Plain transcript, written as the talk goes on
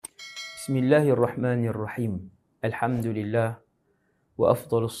Bismillahirrahmanirrahim. Alhamdulillah wa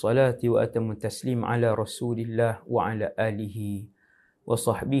afdhalus salati wa atamut taslim ala Rasulillah wa ala alihi wa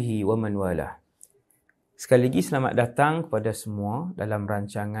sahbihi wa man walah. Sekali lagi selamat datang kepada semua dalam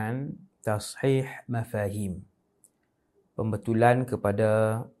rancangan Tashih Mafahim. Pembetulan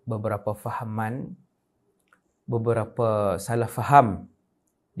kepada beberapa fahaman, beberapa salah faham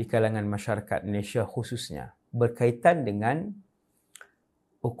di kalangan masyarakat Malaysia khususnya berkaitan dengan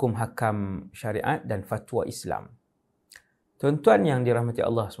hukum hakam syariat dan fatwa Islam. Tuan-tuan yang dirahmati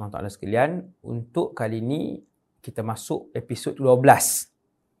Allah SWT sekalian, untuk kali ini kita masuk episod 12.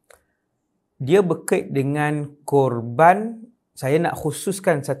 Dia berkait dengan korban. Saya nak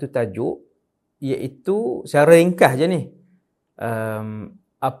khususkan satu tajuk, iaitu secara ringkas je ni.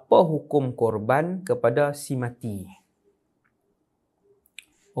 Apa hukum korban kepada si mati?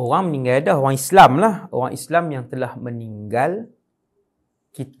 Orang meninggal dah, orang Islam lah. Orang Islam yang telah meninggal,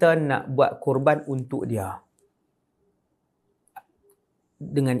 kita nak buat korban untuk dia.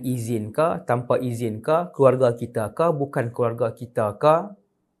 Dengan izin ke, tanpa izin ke, keluarga kita ke, bukan keluarga kita ke,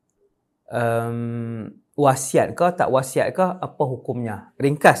 wasiat ke, tak wasiat ke, apa hukumnya?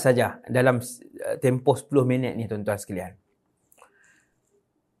 Ringkas saja dalam tempoh 10 minit ni tuan-tuan sekalian.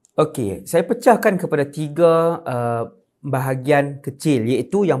 Okey, saya pecahkan kepada 3 bahagian kecil,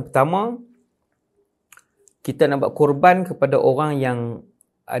 iaitu yang pertama, kita nak buat korban kepada orang yang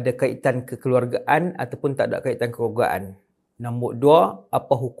ada kaitan kekeluargaan ataupun tak ada kaitan kekeluargaan. Nombor 2,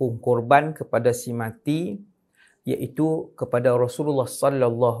 apa hukum korban kepada si mati, iaitu kepada Rasulullah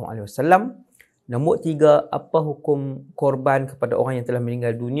sallallahu alaihi wasallam. Nombor 3, apa hukum korban kepada orang yang telah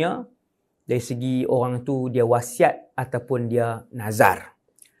meninggal dunia dari segi orang tu dia wasiat ataupun dia nazar.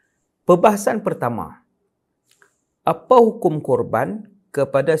 Perbahasan pertama, apa hukum korban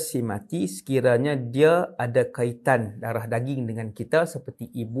kepada si mati sekiranya dia ada kaitan darah daging dengan kita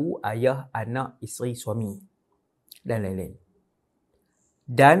seperti ibu, ayah, anak, isteri, suami dan lain-lain.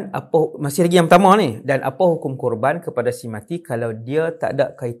 Dan apa, masih lagi yang pertama ni, dan apa hukum korban kepada si mati kalau dia tak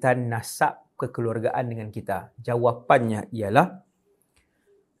ada kaitan nasab kekeluargaan dengan kita? Jawapannya ialah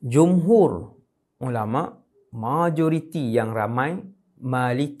jumhur ulama, majoriti yang ramai,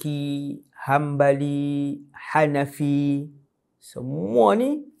 Maliki, Hambali, Hanafi, semua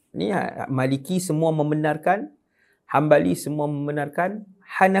ni Maliki semua membenarkan, Hambali semua membenarkan,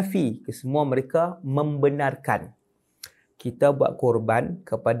 Hanafi semua mereka membenarkan kita buat korban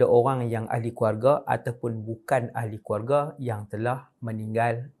kepada orang yang ahli keluarga ataupun bukan ahli keluarga yang telah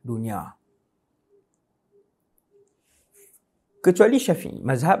meninggal dunia. Kecuali Syafi'i,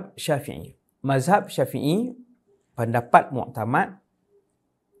 mazhab Syafi'i. Mazhab Syafi'i, pendapat muktamad,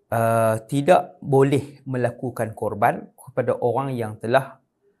 tidak boleh melakukan korban kepada orang yang telah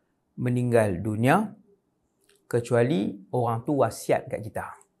meninggal dunia kecuali orang tu wasiat kat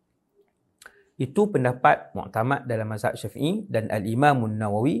kita. Itu pendapat muktamad dalam mazhab Syafi'i, dan Al-Imam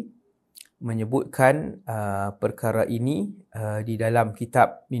Nawawi menyebutkan perkara ini di dalam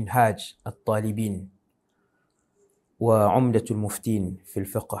kitab Minhaj At-Talibin wa Umdatul Muftin fil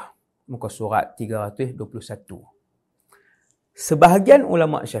Fiqh, muka surat 321. Sebahagian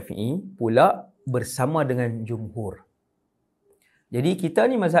ulama Syafi'i pula bersama dengan jumhur. Jadi kita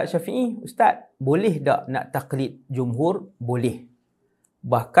ni mazhab Syafi'i, ustaz, boleh tak nak taklid jumhur? Boleh.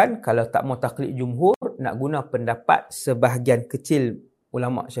 Bahkan kalau tak mau taklid jumhur, nak guna pendapat sebahagian kecil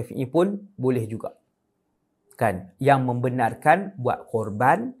ulama Syafi'i pun boleh juga. Kan? Yang membenarkan buat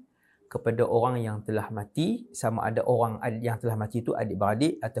korban kepada orang yang telah mati, sama ada orang yang telah mati itu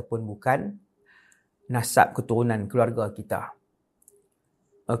adik-beradik ataupun bukan nasab keturunan keluarga kita.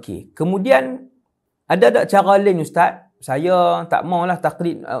 Okey, kemudian ada tak cara lain ustaz? Saya tak maulah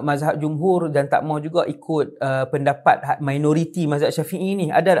taklid mazhab jumhur dan tak mau juga ikut pendapat minoriti mazhab Syafi'i ni.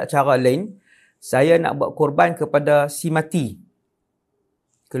 Ada tak cara lain? Saya nak buat korban kepada si mati,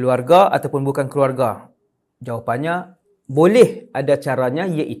 keluarga ataupun bukan keluarga. Jawapannya, boleh, ada caranya,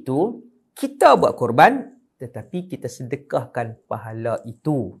 iaitu kita buat korban tetapi kita sedekahkan pahala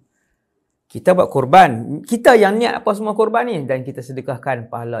itu. Kita buat korban, kita yang niat apa semua korban ni, dan kita sedekahkan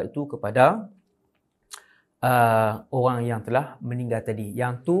pahala itu kepada orang yang telah meninggal tadi.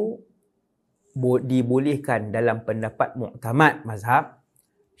 Yang tu dibolehkan dalam pendapat muktamad mazhab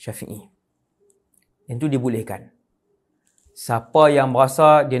Syafi'i. Yang tu dibolehkan. Siapa yang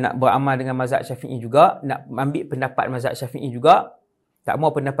berasa dia nak beramal dengan mazhab Syafi'i juga, nak ambil pendapat mazhab Syafi'i juga, tak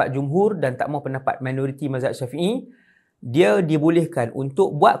mau pendapat jumhur dan tak mau pendapat minoriti mazhab Syafi'i, dia dibolehkan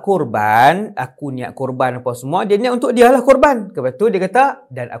untuk buat korban. Aku niat korban apa semua, dia niat untuk dia lah korban. Lepas tu dia kata,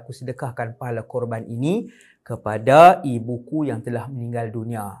 dan aku sedekahkan pahala korban ini kepada ibuku yang telah meninggal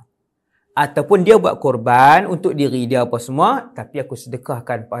dunia. Ataupun dia buat korban untuk diri dia apa semua, tapi aku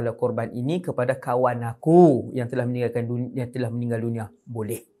sedekahkan pahala korban ini kepada kawan aku yang telah meninggal dunia.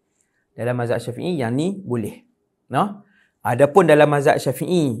 Boleh. Dalam mazhab Syafi'i yang ni boleh. No? Adapun dalam mazhab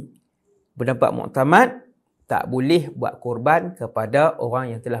Syafi'i, pendapat muktamad, tak boleh buat korban kepada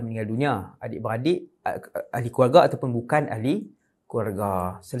orang yang telah meninggal dunia. Adik-beradik, ahli keluarga ataupun bukan ahli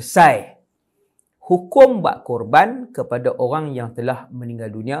keluarga. Selesai. Hukum buat korban kepada orang yang telah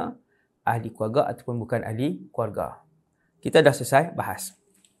meninggal dunia, ahli keluarga ataupun bukan ahli keluarga. Kita dah selesai bahas.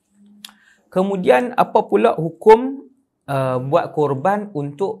 Kemudian apa pula hukum buat korban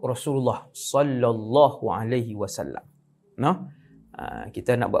untuk Rasulullah sallallahu alaihi wasallam? No?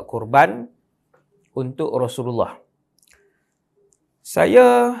 Kita nak buat korban untuk Rasulullah.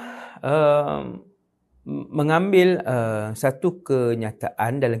 Saya mengambil satu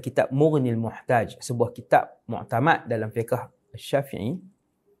kenyataan dalam kitab Mughnil Muhtaj, sebuah kitab muktamad dalam fiqh Syafi'i.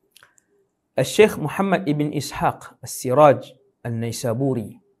 Syekh Muhammad ibn Ishaq As-Siraj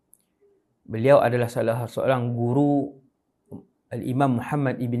An-Naisaburi. Beliau adalah salah seorang guru Al-Imam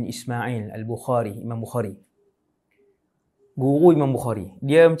Muhammad ibn Ismail Al-Bukhari, Imam Bukhari. Guru Imam Bukhari.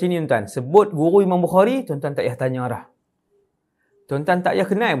 Dia macam ni tuan-tuan. Sebut guru Imam Bukhari, tuan-tuan tak payah tanya dah. Tuan-tuan tak payah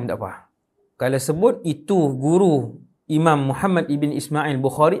kenal pun tak apa. Kalau sebut itu guru Imam Muhammad ibn Ismail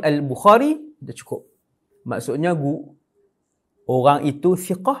Al-Bukhari, dah cukup. Maksudnya orang itu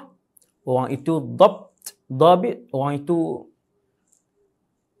thiqah, orang itu dabit, orang itu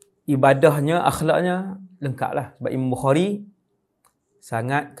ibadahnya, akhlaknya lengkap lah. Sebab Imam Bukhari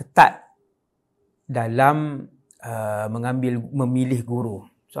sangat ketat dalam memilih guru.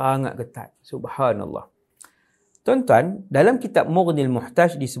 Sangat ketat. Subhanallah. Tuan-tuan, dalam kitab Mughnil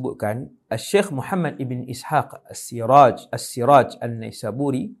Muhtaj disebutkan, Syekh Muhammad ibn Ishaq As-Siraj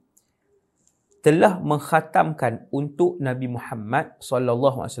An-Naisaburi telah mengkhatamkan untuk Nabi Muhammad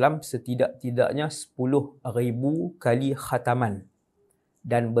SAW setidak-tidaknya 10,000 kali khataman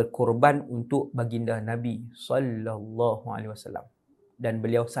dan berkorban untuk baginda Nabi SAW. Dan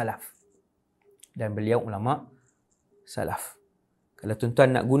beliau salaf. Dan beliau ulama salaf. Kalau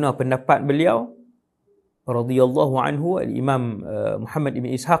tuan-tuan nak guna pendapat beliau radhiyallahu anhu, Imam Muhammad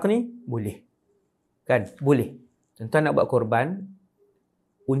ibn Ishaq ni, boleh. Kan? Boleh. Tuan-tuan nak buat korban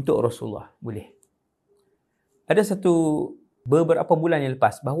untuk Rasulullah, boleh. Ada beberapa bulan yang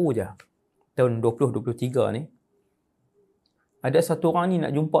lepas, baru je, tahun 2023 ni, ada satu orang ni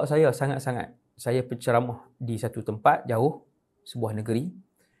nak jumpa saya sangat-sangat. Saya penceramah di satu tempat jauh, sebuah negeri.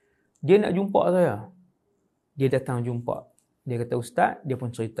 Dia nak jumpa saya. Dia datang jumpa. Dia kata, Ustaz, dia pun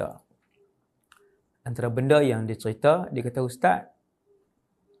cerita. Antara benda yang dia cerita, dia kata, Ustaz,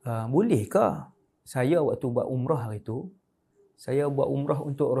 bolehkah saya waktu buat umrah hari tu, saya buat umrah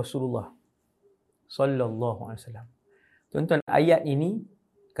untuk Rasulullah sallallahu alaihi wasallam. Tuan-tuan, ayat ini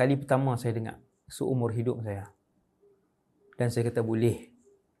kali pertama saya dengar seumur hidup saya. Dan saya kata, boleh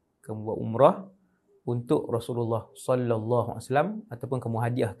kamu buat umrah untuk Rasulullah sallallahu alaihi wasallam ataupun kamu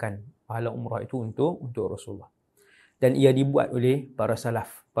hadiahkan pahala umrah itu untuk Rasulullah. Dan ia dibuat oleh para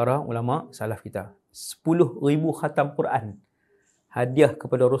salaf, para ulama salaf kita. 10,000 khatam Quran hadiah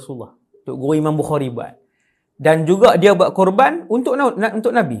kepada Rasulullah. Untuk guru Imam Bukhari buat. Dan juga dia buat korban untuk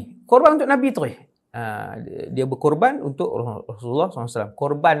Nabi. Korban untuk Nabi terus. Dia berkorban untuk Rasulullah SAW.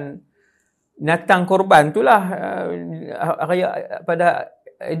 Korban, natang korban itulah raya pada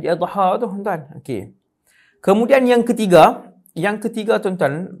Adha tu, tuan-tuan. Okey. Kemudian yang ketiga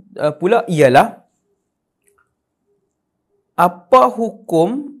tuan-tuan pula ialah apa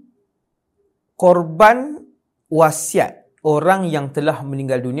hukum korban wasiat orang yang telah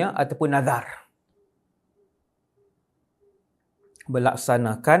meninggal dunia ataupun nazar.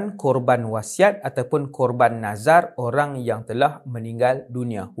 Melaksanakan korban wasiat ataupun korban nazar orang yang telah meninggal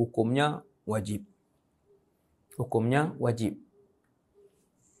dunia. Hukumnya wajib. Hukumnya wajib.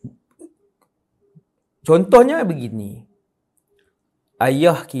 Contohnya begini.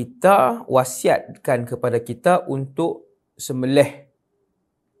 Ayah kita wasiatkan kepada kita untuk sembelih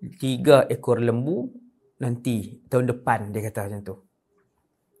 3 ekor lembu nanti, tahun depan, dia kata macam tu.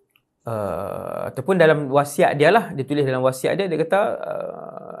 Ataupun dalam wasiat dia lah, dia tulis dalam wasiat dia kata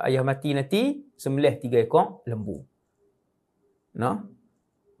ayah mati nanti sembelih 3 ekor lembu. No?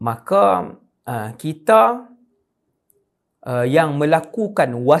 Maka kita yang melakukan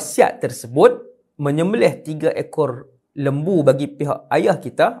wasiat tersebut, menyembelih 3 ekor lembu bagi pihak ayah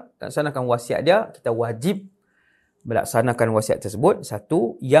kita, laksanakan wasiat dia, kita wajib melaksanakan wasiat tersebut.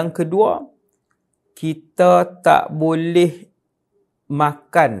 Satu. Yang kedua, kita tak boleh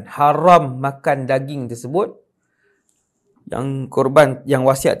haram makan daging tersebut. Yang korban, yang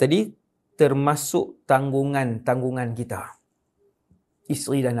wasiat tadi, termasuk tanggungan kita.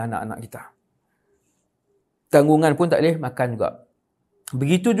 isteri dan anak-anak kita. Tanggungan pun tak boleh makan juga.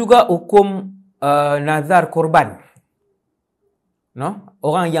 Begitu juga hukum nazar korban. No?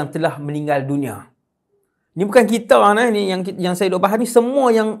 Orang yang telah meninggal dunia. Ni bukan kita ni yang saya duk bahas ni,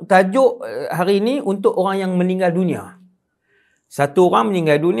 semua yang tajuk hari ni untuk orang yang meninggal dunia. Satu orang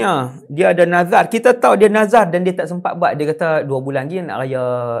meninggal dunia, dia ada nazar. Kita tahu dia nazar dan dia tak sempat buat. Dia kata 2 bulan lagi nak raya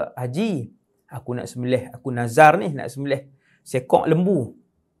haji. Aku nak sembelih, aku nazar ni nak sembelih sekok lembu.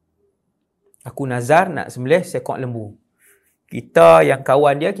 Aku nazar nak sembelih sekok lembu. Kita yang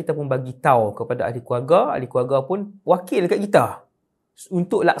kawan dia, kita pun bagi tahu kepada ahli keluarga pun wakil dekat kita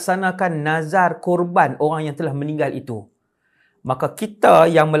untuk laksanakan nazar korban orang yang telah meninggal itu. Maka kita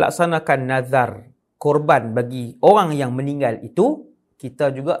yang melaksanakan nazar korban bagi orang yang meninggal itu,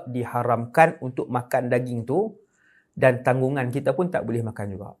 kita juga diharamkan untuk makan daging tu, dan tanggungan kita pun tak boleh makan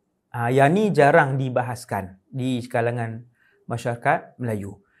juga. Yang ni jarang dibahaskan di kalangan masyarakat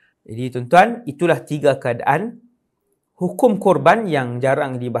Melayu. Jadi tuan-tuan, itulah 3 keadaan hukum korban yang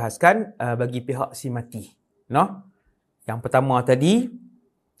jarang dibahaskan bagi pihak si mati. No? Yang pertama tadi,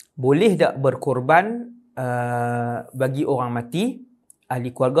 boleh tak berkorban bagi orang mati,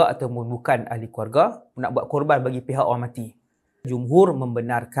 ahli keluarga ataupun bukan ahli keluarga, nak buat korban bagi pihak orang mati. Jumhur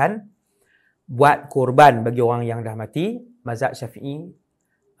membenarkan buat korban bagi orang yang dah mati. Mazhab Syafi'i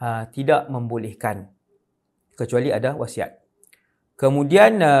tidak membolehkan kecuali ada wasiat.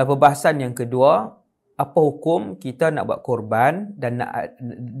 Kemudian perbahasan yang kedua, apa hukum kita nak buat korban dan nak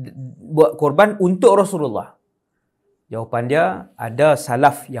buat korban untuk Rasulullah? Jawapan dia, ada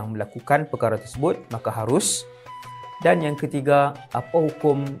salaf yang melakukan perkara tersebut, maka harus. Dan yang ketiga, apa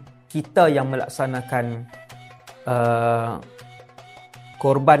hukum kita yang melaksanakan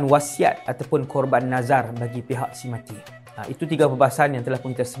korban wasiat ataupun korban nazar bagi pihak si mati. Itu 3 perbahasan yang telah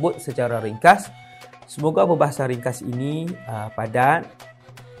pun kita sebut secara ringkas. Semoga perbahasan ringkas ini padat,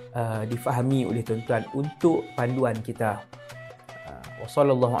 difahami oleh tuan-tuan untuk panduan kita.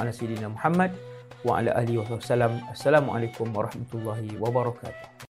 Wassallallahu ala sayyidina Muhammad wa ala alihi wasallam. Assalamualaikum warahmatullahi wabarakatuh.